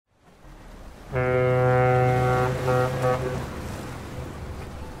Does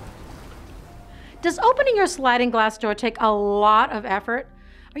opening your sliding glass door take a lot of effort?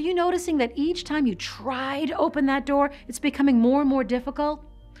 Are you noticing that each time you try to open that door, it's becoming more and more difficult?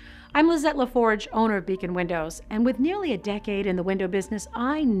 I'm Lizette LaForge, owner of Beacon Windows, and with nearly a decade in the window business,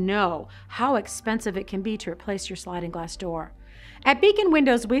 I know how expensive it can be to replace your sliding glass door. At Beacon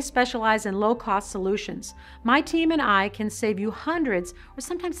Windows, we specialize in low-cost solutions. My team and I can save you hundreds or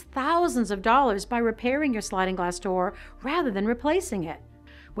sometimes thousands of dollars by repairing your sliding glass door rather than replacing it.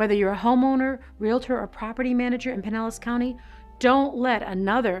 Whether you're a homeowner, realtor, or property manager in Pinellas County, don't let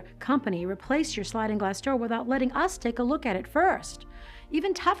another company replace your sliding glass door without letting us take a look at it first.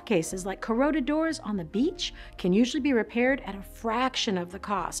 Even tough cases like corroded doors on the beach can usually be repaired at a fraction of the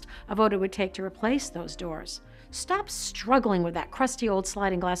cost of what it would take to replace those doors. Stop struggling with that crusty old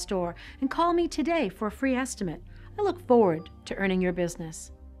sliding glass door and call me today for a free estimate. I look forward to earning your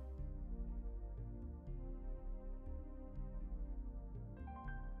business.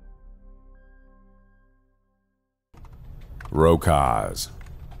 Rokosz.